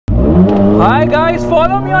Hi guys,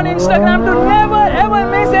 follow me on Instagram to never ever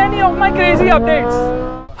miss any of my crazy updates.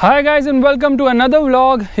 Hi guys and welcome to another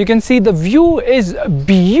vlog. You can see the view is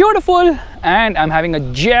beautiful and I'm having a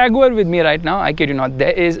Jaguar with me right now. I kid you not,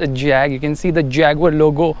 there is a Jag. You can see the Jaguar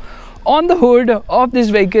logo on the hood of this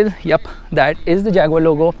vehicle. Yep, that is the Jaguar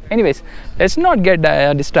logo. Anyways, let's not get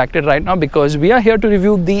distracted right now because we are here to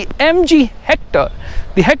review the MG Hector.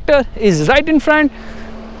 The Hector is right in front.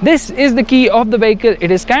 This is the key of the vehicle. It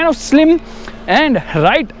is kind of slim and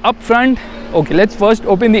right up front. Okay, let's first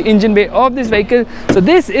open the engine bay of this vehicle. So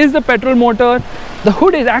this is the petrol motor. The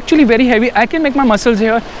hood is actually very heavy. I can make my muscles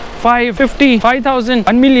here. 550, 5000,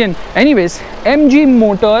 1 million. Anyways, MG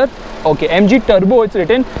motor. Okay, MG turbo it's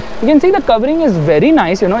written. You can see the covering is very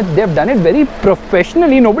nice. You know, they've done it very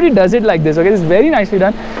professionally. Nobody does it like this. Okay, it's very nicely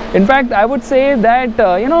done. In fact, I would say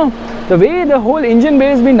that you know, the way the whole engine bay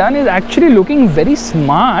has been done is actually looking very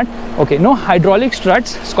smart. Okay, no hydraulic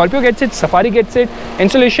struts. Scorpio gets it, Safari gets it.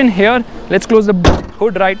 Installation here. Let's close the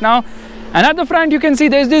hood right now. And at the front you can see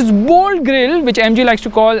there's this bold grille which MG likes to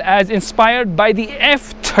call as inspired by the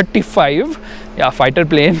F-35, yeah, fighter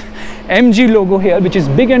plane. MG logo here which is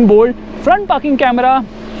big and bold. Front parking camera,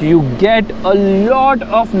 you get a lot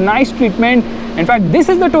of nice treatment. In fact, this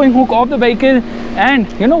is the towing hook of the vehicle, and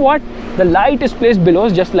you know what, the light is placed below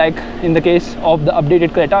just like in the case of the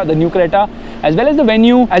updated Creta, the new Creta, as well as the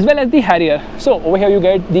Venue, as well as the Harrier. So over here you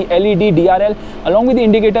get the LED DRL along with the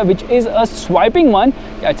indicator which is a swiping one.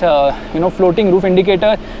 It's a, you know, floating roof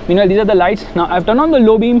indicator. Meanwhile, these are the lights. Now I've turned on the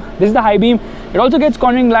low beam. This is the high beam. It also gets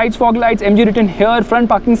cornering lights, fog lights, MG written here, front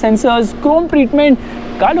parking sensors, chrome treatment.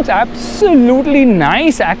 Car looks absolutely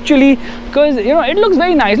nice actually, because you know, it looks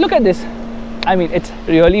very nice. Look at this. I mean, it's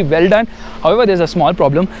really well done. However, there's a small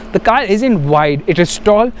problem. The car isn't wide. It is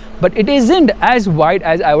tall, but it isn't as wide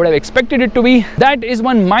as I would have expected it to be. That is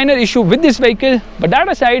one minor issue with this vehicle. But that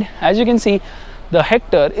aside, as you can see, the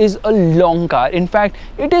Hector is a long car. In fact,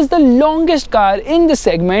 it is the longest car in the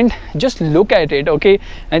segment. Just look at it, okay?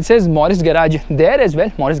 And it says Morris Garage there as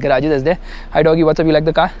well. Morris Garage is there. Hi doggy, what's up? You like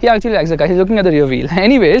the car? He actually likes the car. He's looking at the rear wheel.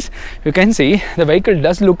 Anyways, you can see the vehicle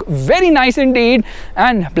does look very nice indeed.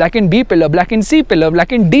 And blackened B pillar, blackened C pillar,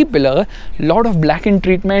 blackened D pillar. Lot of blackened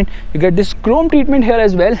treatment. You get this chrome treatment here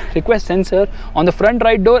as well. Request sensor on the front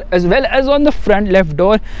right door as well as on the front left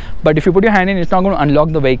door. But if you put your hand in, it's not going to unlock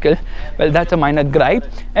the vehicle. Well, that's a minor gripe.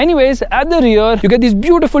 Anyways, at the rear you get these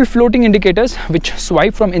beautiful floating indicators which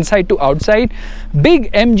swipe from inside to outside.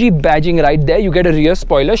 Big MG badging right there. You get a rear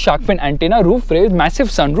spoiler, shark fin antenna, roof rails, massive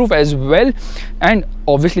sunroof as well, and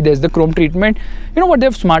obviously there's the chrome treatment. You know what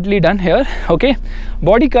they've smartly done here? Okay,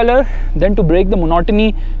 body color, then to break the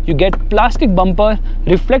monotony you get plastic bumper,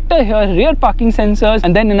 reflector here, rear parking sensors,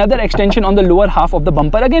 and then another extension on the lower half of the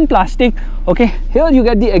bumper, again plastic. Okay, here you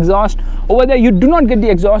get the exhaust. Over there you do not get the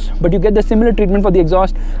exhaust, but you get the similar treatment for the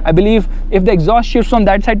exhaust. I believe if the exhaust shifts from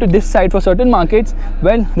that side to this side for certain markets,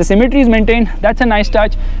 well, the symmetry is maintained. That's a nice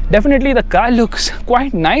touch. Definitely the car looks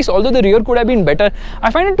quite nice, although the rear could have been better. I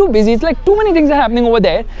find it too busy. It's like too many things are happening over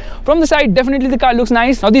there. From the side, definitely the car looks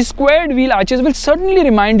nice. Now these squared wheel arches will certainly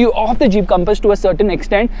remind you of the Jeep Compass to a certain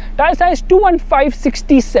extent. Tire size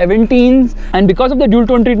 215/60/17s, and because of the dual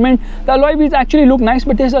tone treatment, the alloy wheels actually look nice,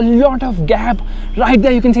 but there's a lot of gap right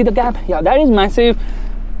there. You can see the gap. Yeah, that is massive,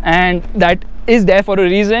 and that is there for a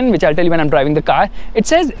reason which I'll tell you when I'm driving the car. It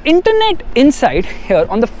says internet inside here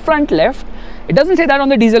on the front left. It doesn't say that on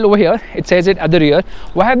the diesel over here. It says it at the rear.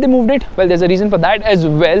 Why have they moved it? Well, there's a reason for that as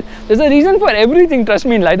well. There's a reason for everything, trust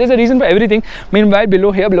me in life. There's a reason for everything. Meanwhile,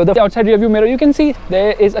 below here, below the outside rear view mirror, you can see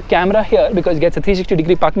there is a camera here because it gets a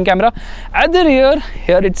 360-degree parking camera. At the rear,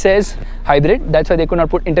 here it says hybrid. That's why they could not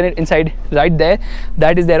put internet inside right there.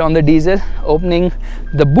 That is there on the diesel. Opening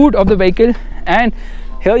the boot of the vehicle, and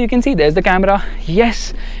here you can see there's the camera.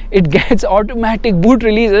 Yes, it gets automatic boot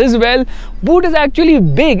release as well. Boot is actually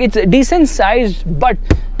big. It's decent sized, but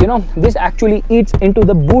you know, this actually eats into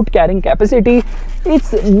the boot carrying capacity.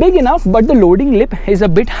 It's big enough, but the loading lip is a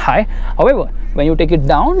bit high. However, when you take it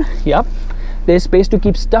down, yep, there's space to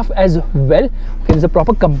keep stuff as well. There's a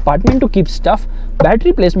proper compartment to keep stuff.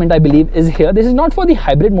 Battery placement, I believe, is here. This is not for the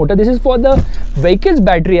hybrid motor. This is for the vehicle's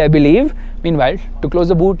battery, I believe. Meanwhile, to close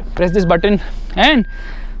the boot, press this button and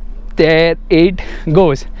there it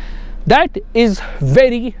goes. That is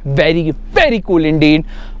very, very, very cool indeed.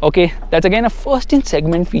 Okay, that's again a first in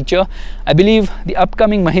segment feature. I believe the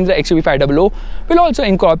upcoming Mahindra XUV 500 will also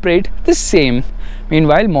incorporate the same.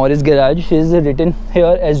 Meanwhile, Morris Garage is written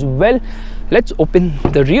here as well. Let's open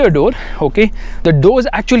the rear door. Okay, the doors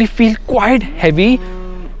actually feel quite heavy.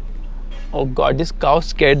 Oh god, this cow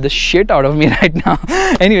scared the shit out of me right now.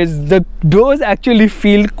 Anyways, the doors actually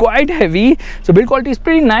feel quite heavy. So build quality is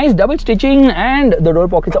pretty nice, double stitching, and the door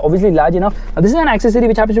pockets are obviously large enough. Now this is an accessory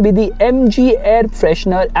which happens to be the MG Air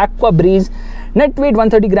Freshener Aqua Breeze. Net weight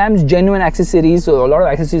 130 grams, genuine accessories. So a lot of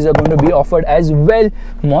accessories are going to be offered as well.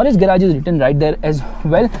 Morris Garage is written right there as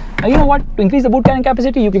well. Now you know what? To increase the boot carrying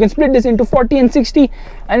capacity, you can split this into 40 and 60,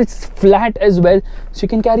 and it's flat as well. So you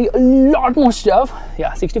can carry a lot more stuff.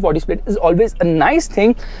 Yeah, 60-40 split is always a nice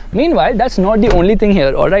thing. Meanwhile, that's not the only thing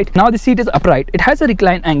here. All right. Now the seat is upright. It has a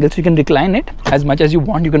recline angle, so you can recline it as much as you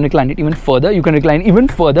want. You can recline it even further. You can recline even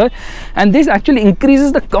further, and this actually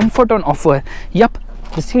increases the comfort on offer. Yup.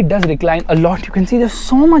 The seat does recline a lot. You can see there's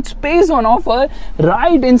so much space on offer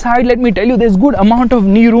right inside. Let me tell you, there's good amount of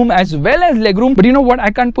knee room as well as leg room. But you know what? I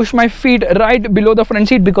can't push my feet right below the front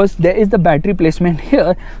seat because there is the battery placement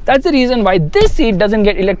here. That's the reason why this seat doesn't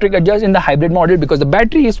get electric adjust in the hybrid model, because the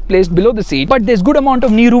battery is placed below the seat. But there's good amount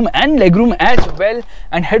of knee room and leg room as well.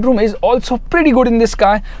 And headroom is also pretty good in this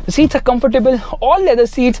car. The seats are comfortable. All leather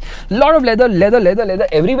seats. Lot of leather.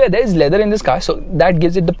 Everywhere there is leather in this car. So that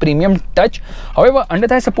gives it the premium touch. However, under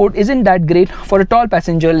thigh support isn't that great for a tall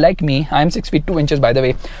passenger like me. I am 6 feet 2 inches, by the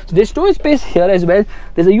way. So there's storage space here as well.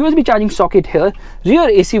 There's a USB charging socket here. Rear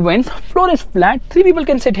AC vents. Floor is flat. 3 people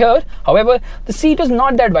can sit here. However, the seat is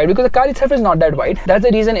not that wide because the car itself is not that wide. That's the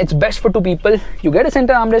reason it's best for 2 people. You get a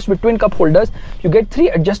center armrest with twin cup holders. You get 3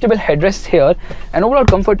 adjustable headrests here, and overall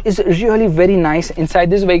comfort is really very nice inside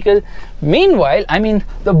this vehicle. Meanwhile, I mean,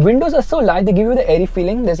 the windows are so large, they give you the airy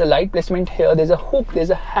feeling. There's a light placement here. There's a hook. There's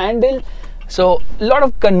a handle. So a lot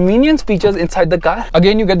of convenience features inside the car.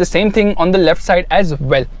 Again, you get the same thing on the left side as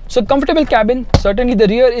well. So comfortable cabin. Certainly the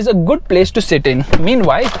rear is a good place to sit in.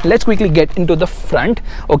 Meanwhile, let's quickly get into the front.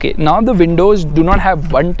 Okay, now the windows do not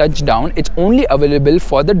have one touch down. It's only available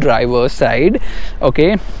for the driver's side.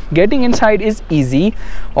 Okay, getting inside is easy.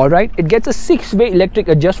 All right, it gets a 6-way electric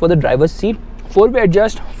adjust for the driver's seat. 4-way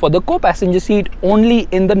adjust for the co-passenger seat only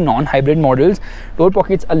in the non-hybrid models. Door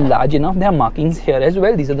pockets are large enough. There are markings here as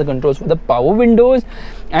well. These are the controls for the power windows.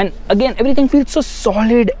 And again, everything feels so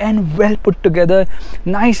solid and well put together.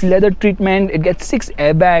 Nice leather treatment. It gets 6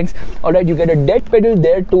 airbags. All right, you get a dead pedal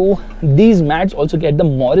there too. These mats also get the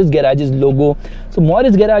Morris Garages logo. So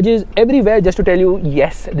Morris Garages everywhere, just to tell you,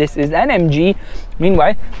 yes, this is an MG.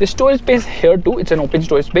 Meanwhile, the storage space here too, it's an open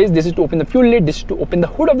storage space. This is to open the fuel lid. This is to open the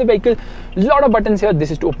hood of the vehicle. Lot of buttons here.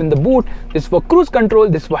 This is to open the boot. This is for cruise control.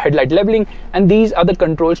 This is for headlight leveling. And these are the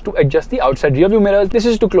controls to adjust the outside rear view mirrors. This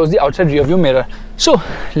is to close the outside rear view mirror. So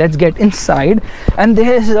let's get inside. And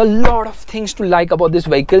there's a lot of things to like about this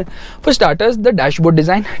vehicle. For starters, the dashboard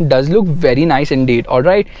design does look very nice indeed. All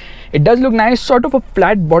right. It does look nice, sort of a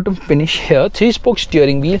flat bottom finish here. 3-spoke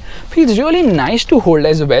steering wheel. Feels really nice to hold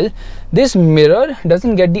as well. This mirror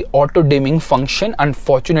doesn't get the auto dimming function.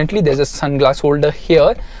 Unfortunately, there's a sunglass holder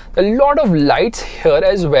here. A lot of lights here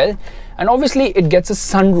as well. And obviously it gets a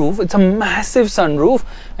sunroof. It's a massive sunroof,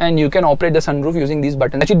 and you can operate the sunroof using these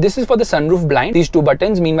buttons. Actually, this is for the sunroof blind, these 2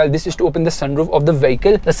 buttons. Meanwhile, this is to open the sunroof of the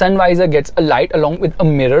vehicle. The sun visor gets a light along with a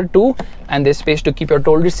mirror too, and there's space to keep your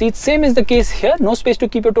toll receipts. Same is the case here. No space to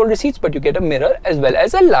keep your toll receipts, but you get a mirror as well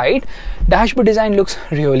as a light. Dashboard design looks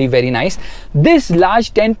really very nice. This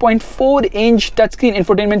large 10.4-inch touchscreen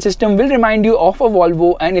infotainment system will remind you of a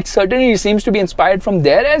Volvo, and it certainly seems to be inspired from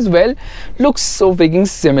there as well. Looks so freaking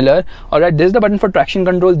similar. Alright, this is the button for traction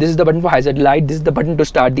control. This is the button for hazard light. This is the button to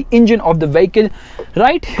start the engine of the vehicle.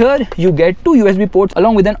 Right here, you get 2 USB ports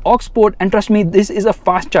along with an aux port. And trust me, this is a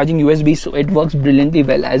fast charging USB, so it works brilliantly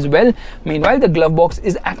well as well. Meanwhile, the glove box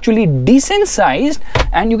is actually decent sized,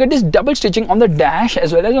 and you get this double stitching on the dash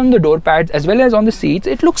as well as on the door pads as well as on the seats.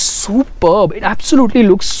 It looks superb. It absolutely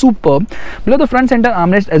looks superb. Below the front center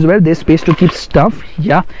armrest as well, there's space to keep stuff.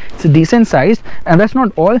 Yeah, it's a decent size. And that's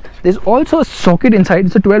not all. There's also a socket inside.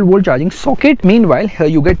 It's a 12-volt charging socket. Meanwhile, here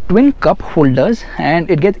you get twin cup holders, and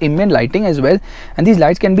it gets ambient lighting as well. And these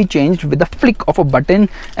lights can be changed with the flick of a button,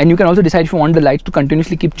 and you can also decide if you want the lights to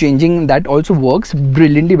continuously keep changing. That also works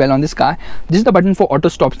brilliantly well on this car. This is the button for auto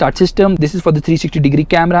stop start system. This is for the 360-degree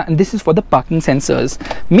camera, and this is for the parking sensors.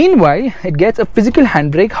 Meanwhile, it gets a physical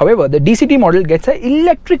handbrake. However, the DCT model gets an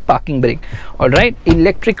electric parking brake. All right,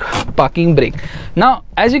 electric parking brake. Now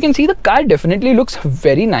As you can see, the car definitely looks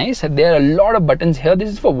very nice. There are a lot of buttons here. This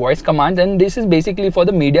is for voice commands, and this is basically for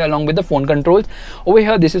the media along with the phone controls. Over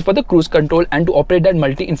here, this is for the cruise control and to operate that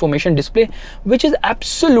multi-information display, which is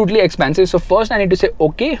absolutely expansive. So first I need to say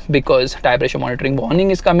okay, because tire pressure monitoring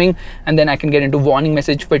warning is coming, and then I can get into warning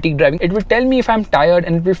message, fatigue driving. It will tell me if I'm tired,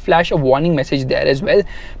 and it will flash a warning message there as well.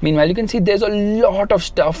 Meanwhile, you can see there's a lot of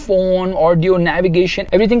stuff: phone, audio, navigation,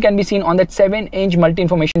 everything can be seen on that 7-inch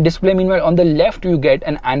multi-information display. Meanwhile, on the left you get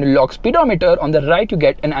an analog speedometer, on the right you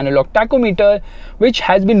get an analog tachometer, which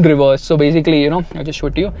has been reversed. So basically, you know, I'll just show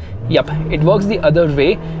it to you. Yep, it works the other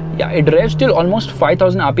way. Yeah, it revs till almost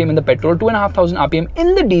 5000 rpm in the petrol, 2500 rpm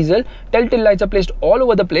in the diesel. Telltale lights are placed all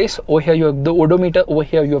over the place. Over here you have the odometer. Over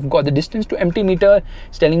here you have got the distance to empty meter.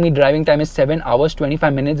 It's telling me driving time is 7 hours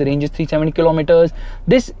 25 minutes, range is 370 kilometers.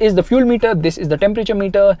 This is the fuel meter, this is the temperature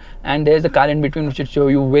meter, and there's the car in between, which will show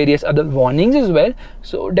you various other warnings as well.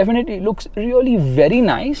 So definitely looks really very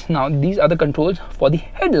nice. Now these are the controls for the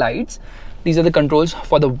headlights. These are the controls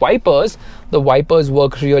for the wipers. The wipers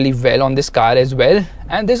work really well on this car as well,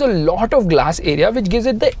 and there's a lot of glass area which gives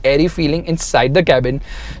it the airy feeling inside the cabin.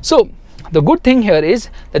 So the good thing here is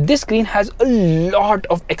that this screen has a lot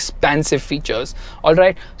of expansive features. All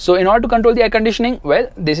right, so in order to control the air conditioning, well,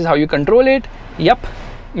 this is how you control it. Yep.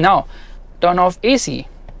 Now turn off AC.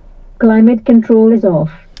 Climate control is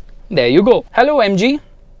off. There you go. Hello MG.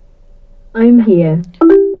 I'm here.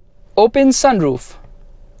 Open sunroof.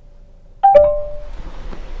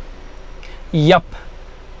 Yup,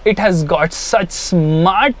 it has got such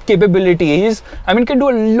smart capabilities. I mean, it can do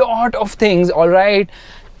a lot of things. All right.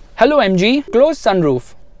 Hello MG, close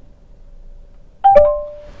sunroof.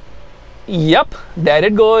 Yup, there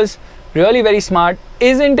it goes. Really very smart,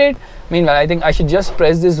 isn't it? Meanwhile, I think I should just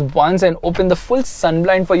press this once and open the full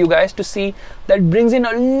sunblind for you guys to see. That brings in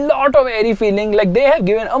a lot of airy feeling, like they have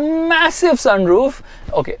given a massive sunroof.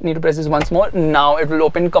 Okay, need to press this once more. Now it will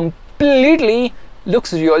open completely.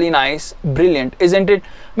 Looks really nice, brilliant, isn't it?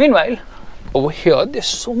 Meanwhile, over here there's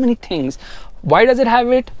so many things. Why does it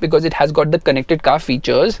have it? Because it has got the connected car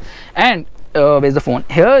features. And where's the phone?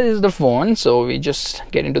 Here is the phone. So we just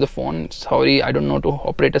get into the phone. Sorry, I don't know to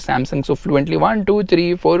operate a Samsung so fluently. 1 2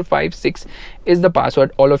 3 4 5 6 is the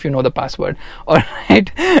password. All of you know the password. All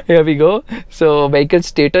right, here we go. So vehicle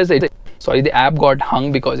status, sorry, the app got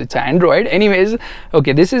hung because it's Android. Anyways,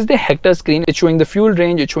 okay, this is the Hector screen. It's showing the fuel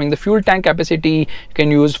range, it's showing the fuel tank capacity. You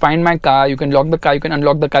can use Find My Car, you can lock the car, you can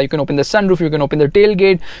unlock the car, you can open the sunroof, you can open the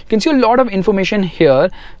tailgate. You can see a lot of information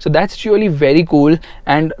here. So that's really very cool.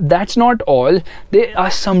 And that's not all. There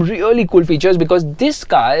are some really cool features because this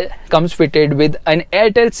car comes fitted with an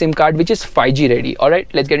Airtel SIM card which is 5G ready. All right,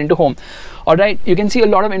 let's get into home. All right, you can see a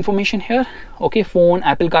lot of information here. Okay, phone,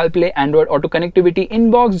 Apple CarPlay, Android Auto connectivity,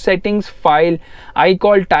 inbox, settings, file,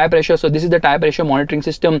 iCall, tire pressure. So this is the tire pressure monitoring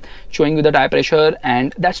system showing you the tire pressure.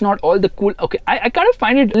 And that's not all the cool. Okay, I kind of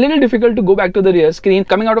find it a little difficult to go back to the rear screen.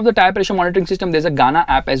 Coming out of the tire pressure monitoring system, there's a Ghana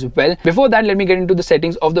app as well. Before that, let me get into the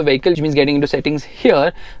settings of the vehicle, which means getting into settings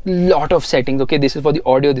here. Lot of settings. Okay, this is for the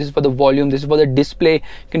audio, this is for the volume, this is for the display.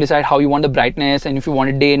 You can decide how you want the brightness, and if you want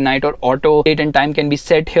it day and night or auto. Date and time can be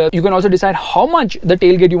set here. You can also decide how much the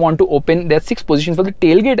tailgate you want to open. There's 6 positions for the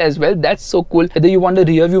tailgate as well. That's so cool. Whether you want the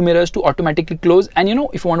rear view mirrors to automatically close, and you know,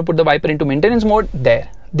 if you want to put the wiper into maintenance mode, there,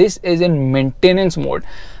 this is in maintenance mode.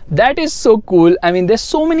 That is so cool. I mean, there's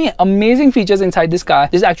so many amazing features inside this car.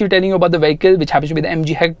 This is actually telling you about the vehicle, which happens to be the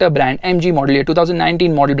MG Hector, brand MG, model year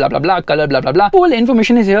 2019, model blah blah blah, color blah blah blah. Full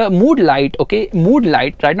information is here. Mood light. Okay, mood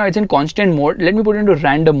light. Right now it's in constant mode. Let me put it into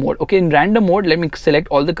random mode. Okay, in random mode, let me select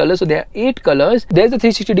all the colors. So there are 8 colors. There's the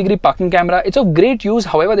 360-degree parking camera. It's of great use.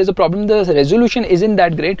 However, there's a problem. The resolution isn't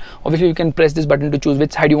that great. Obviously, you can press this button to choose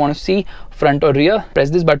which side you want to see, front or rear. Press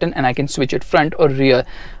this button and I can switch it front or rear.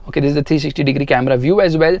 Okay, this is the 360-degree camera view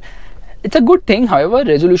as well. It's a good thing. However,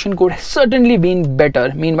 resolution could certainly been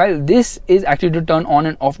better. Meanwhile, this is actually to turn on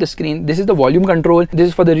and off the screen. This is the volume control. This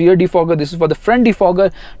is for the rear defogger. This is for the front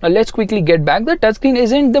defogger. Now let's quickly get back. The touchscreen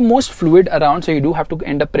isn't the most fluid around, so you do have to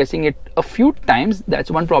end up pressing it a few times. That's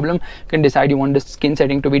one problem. You can decide you want the skin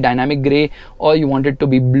setting to be dynamic gray or you want it to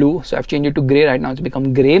be blue. So I've changed it to gray. Right now it's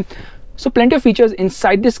become gray. So plenty of features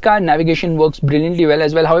inside this car. Navigation works brilliantly well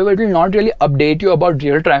as well. However, it will not really update you about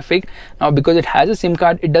real traffic. Now, because it has a SIM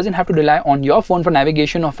card, it doesn't have to rely on your phone for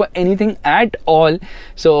navigation or for anything at all.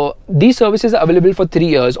 So these services are available for 3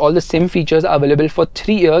 years. All the SIM features are available for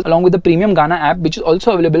 3 years, along with the premium Ghana app, which is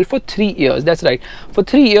also available for 3 years. That's right. For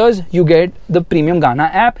 3 years, you get the premium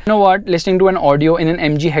Ghana app. You know what? Listening to an audio in an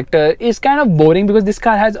MG Hector is kind of boring because this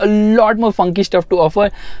car has a lot more funky stuff to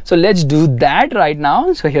offer. So let's do that right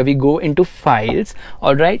now. So here we go into files.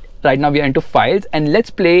 All right, now we are into files and let's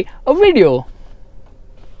play a video.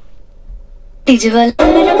 As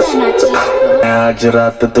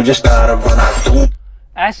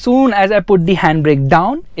soon as I put the handbrake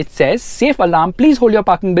down, it says safe alarm, please hold your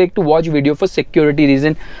parking brake to watch video for security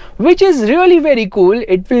reason, which is really very cool.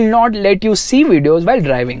 It will not let you see videos while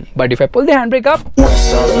driving, but if I pull the handbrake up,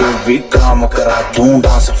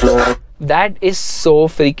 that is so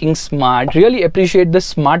freaking smart. Really appreciate the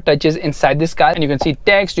smart touches inside this car. And you can see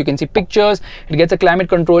text, you can see pictures. It gets a climate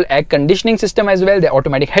control air conditioning system as well. The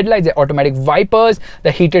automatic headlights, the automatic wipers,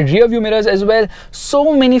 the heated rear view mirrors as well.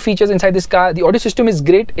 So many features inside this car. The audio system is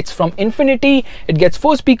great. It's from Infinity. It gets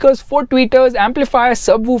 4 speakers, 4 tweeters, amplifier,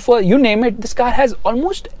 subwoofer, you name it. This car has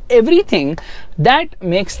almost everything that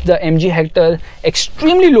makes the MG Hector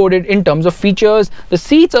extremely loaded in terms of features. The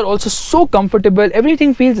seats are also so comfortable.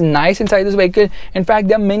 Everything feels nice inside this vehicle. In fact,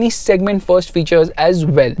 there are many segment first features as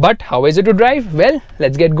well. But how is it to drive? Well,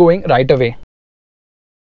 let's get going right away.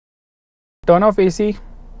 Turn off AC.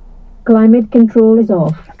 Climate control is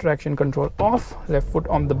off. Traction control off. Left foot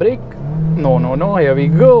on the brake. No, here we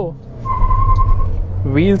go.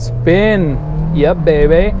 Wheel spin. Yep,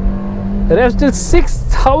 baby. Revs till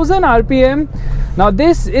 6,000 RPM. Now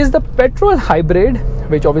this is the petrol hybrid,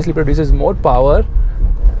 which obviously produces more power.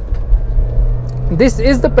 This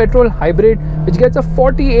is the petrol hybrid, which gets a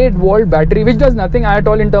 48-volt battery, which does nothing at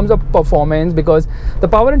all in terms of performance, because the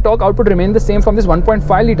power and torque output remain the same from this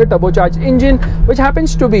 1.5-liter turbocharged engine, which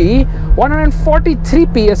happens to be 143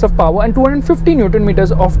 PS of power and 250 Newton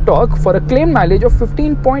meters of torque for a claimed mileage of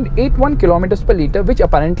 15.81 kilometers per liter, which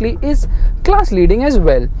apparently is class leading as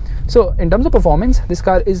well. So in terms of performance, this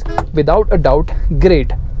car is without a doubt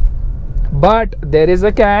great. But there is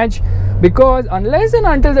a catch, because unless and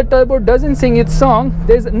until the turbo doesn't sing its song,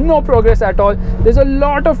 there's no progress at all. There's a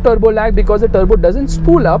lot of turbo lag because the turbo doesn't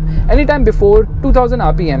spool up anytime before 2000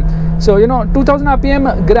 RPM. So 2000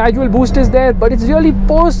 RPM gradual boost is there, but it's really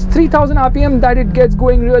post 3000 RPM that it gets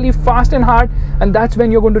going really fast and hard, and that's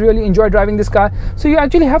when you're going to really enjoy driving this car. So you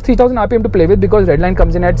actually have 3000 RPM to play with, because redline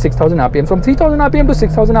comes in at 6000 RPM. From 3000 RPM to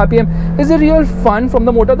 6000 RPM is a real fun from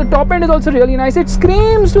the motor. The top end is also really nice. It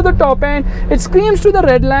screams to the top end, it screams to the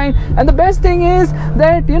red line, and the best thing is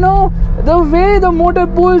that the way the motor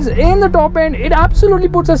pulls in the top end, it absolutely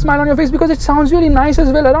puts a smile on your face, because it sounds really nice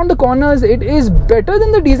as well. Around the corners, it is better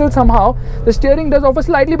than the diesel somehow. The steering does offer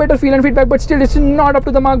slightly better feel and feedback, but still it's not up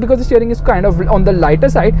to the mark, because the steering is kind of on the lighter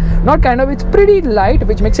side. Not kind of, it's pretty light,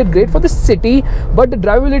 which makes it great for the city, but the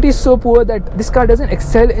drivability is so poor that this car doesn't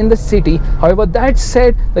excel in the city. However, that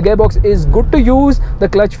said, the gearbox is good to use. The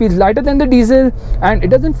clutch feels lighter than the diesel, and it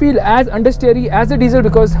doesn't feel as understeery as the diesel,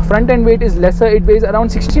 because front end weight is lesser. It weighs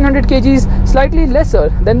around 1600 kgs, slightly lesser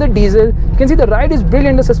than the diesel. You can see the ride is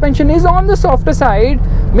brilliant. The suspension is on the softer side.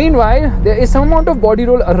 Meanwhile, there is some amount of body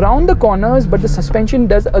roll around the corners, but the suspension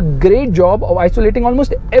does a great job of isolating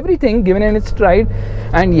almost everything given in its stride.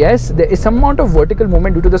 And yes, there is some amount of vertical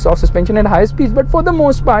movement due to the soft suspension at high speeds, but for the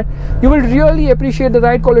most part, you will really appreciate the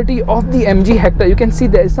ride quality of the MG Hector. You can see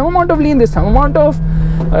there is some amount of lean, there's some amount of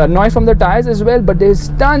noise from the tires as well, but there's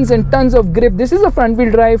tons and tons of grip. This is a front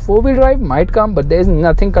wheel drive. 4-wheel drive might come, but there's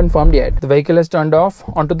nothing confirmed yet. The vehicle is turned off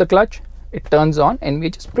onto the clutch. It turns on,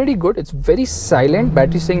 NVH is pretty good. It's very silent.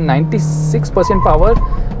 Battery saying 96% power.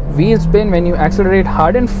 Wheel spin when you accelerate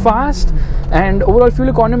hard and fast, and overall fuel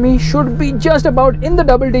economy should be just about in the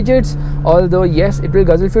double digits, although yes, it will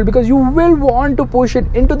guzzle fuel, because you will want to push it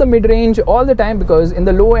into the mid-range all the time, because in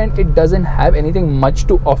the low end it doesn't have anything much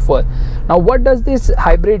to offer. Now, what does this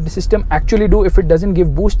hybrid system actually do if it doesn't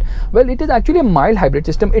give boost? Well, it is actually a mild hybrid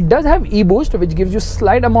system. It does have e-boost, which gives you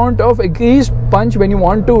slight amount of a grease punch when you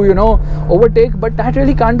want to overtake, but that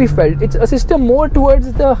really can't be felt. It's a system more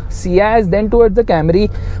towards the Ciaz than towards the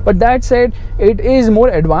Camry. But that said, it is more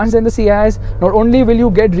advanced than the Ciaz. Not only will you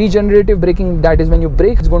get regenerative braking, that is when you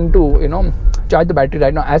brake, it's going to charge the battery.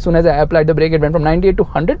 Right now, as soon as I applied the brake, it went from 98 to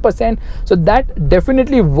 100%. So that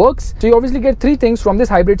definitely works. So you obviously get 3 things from this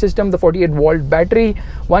hybrid system: the 48-volt battery,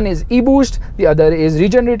 one is e-boost, the other is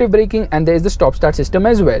regenerative braking, and there is the stop-start system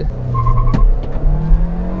as well.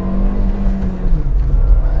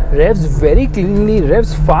 Revs very cleanly,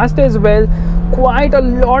 revs fast as well. Quite a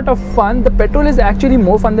lot of fun. The petrol is actually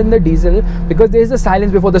more fun than the diesel, because there is the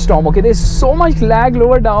silence before the storm. Okay, there's so much lag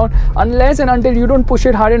lower down. Unless and until you don't push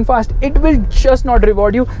it hard and fast, it will just not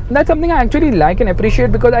reward you. And that's something I actually like and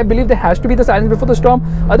appreciate, because I believe there has to be the silence before the storm.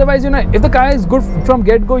 Otherwise, if the car is good from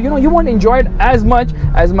get-go, you won't enjoy it as much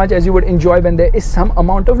as you would enjoy when there is some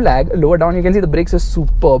amount of lag lower down. You can see the brakes are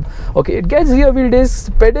superb. Okay, it gets rear wheel discs.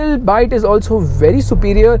 Pedal bite is also very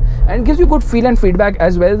superior. and gives you good feel and feedback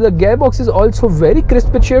as well. The gearbox is also very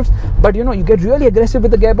crisp with shifts, but you know, you get really aggressive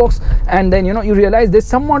with the gearbox, and then you know, you realize there's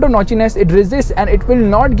some amount of notchiness. It resists and it will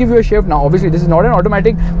not give you a shift. Now obviously this is not an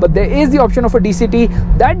automatic, but there is the option of a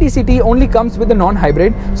DCT. That DCT only comes with the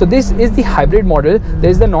non-hybrid, so this is the hybrid model. There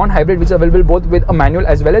is the non-hybrid which is available both with a manual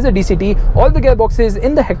as well as a DCT. All the gearboxes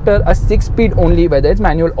in the Hector are 6-speed only, whether it's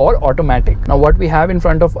manual or automatic. Now what we have in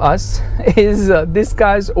front of us is this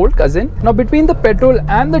car's old cousin. Now between the petrol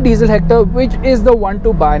and the diesel Hector, which is the one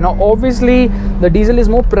to buy? Now obviously the diesel is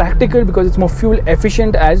more practical because it's more fuel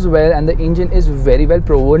efficient as well, and the engine is very well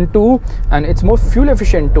proven too, and it's more fuel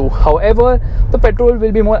efficient too. However, the petrol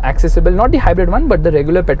will be more accessible, not the hybrid one, but the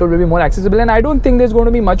regular petrol will be more accessible, and I don't think there's going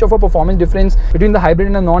to be much of a performance difference between the hybrid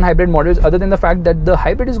and the non-hybrid models, other than the fact that the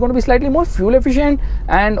hybrid is going to be slightly more fuel efficient,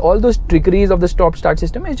 and all those trickeries of the stop-start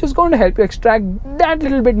system is just going to help you extract that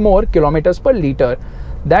little bit more kilometers per liter.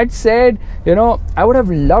 That said, you know, I would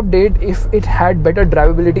have loved it if it had better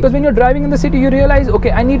drivability, because when you're driving in the city you realize,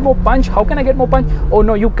 okay, I need more punch. How can I get more punch? Oh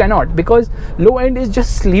no, you cannot, because low end is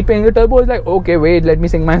just sleeping. The turbo is like, okay, wait, let me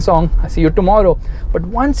sing my song, I'll see you tomorrow. But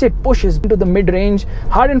once it pushes into the mid-range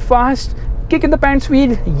hard and fast, kick in the pants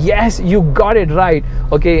wheel, yes, you got it right.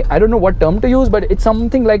 Okay, I don't know what term to use, but it's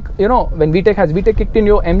something like, you know, when VTEC kicked in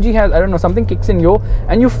yo, MG has, I don't know, something kicks in yo,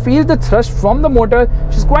 and you feel the thrust from the motor,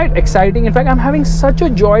 which is quite exciting. In fact, I'm having such a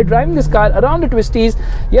joy driving this car around the twisties.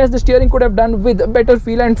 Yes, the steering could have done with better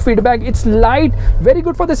feel and feedback. It's light, very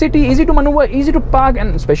good for the city, easy to maneuver, easy to park,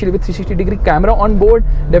 and especially with 360-degree camera on board,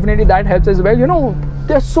 definitely that helps as well. You know,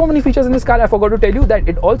 there's so many features in this car. I forgot to tell you that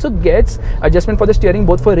it also gets adjustment for the steering,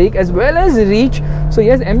 both for rake as well as reach. So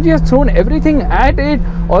yes, MG has thrown everything at it,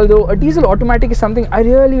 although a diesel automatic is something I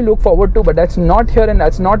really look forward to, but that's not here and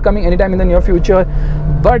that's not coming anytime in the near future.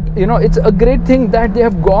 But you know, it's a great thing that they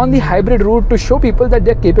have gone the hybrid route to show people that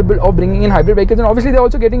they're capable of bringing in hybrid vehicles, and obviously they're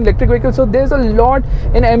also getting electric vehicles. So there's a lot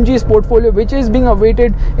in MG's portfolio which is being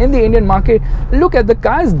awaited in the Indian market. Look at the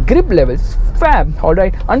car's grip levels, fab. All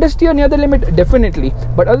right, understeer near the limit, definitely,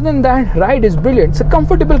 but other than that, ride is brilliant. It's a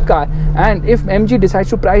comfortable car, and if MG decides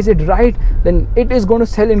to price it right, then it is going to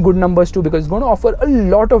sell in good numbers too, because it's going to offer a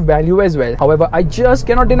lot of value as well. However, I just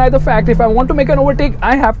cannot deny the fact, if I want to make an overtake,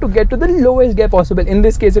 I have to get to the lowest gear possible. In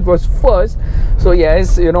this case, it was first. So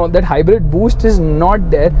yes, you know, that hybrid boost is not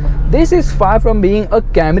there. This is far from being a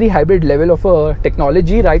Camry hybrid level of a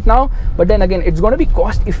technology right now, but then again, it's going to be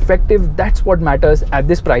cost effective. That's what matters at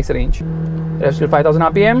this price range. Revs till 5000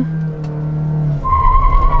 RPM.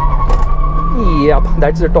 Yep,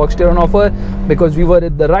 that's the torque steer on offer, because we were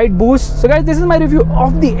at the right boost. So guys, this is my review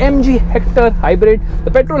of the MG Hector hybrid,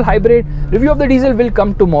 the petrol hybrid. Review of the diesel will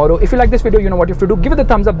come tomorrow. If you like this video, you know what you have to do. Give it a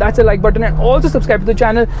thumbs up, that's a like button, and also subscribe to the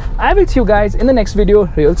channel. I will see you guys in the next video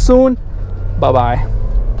real soon. Bye bye.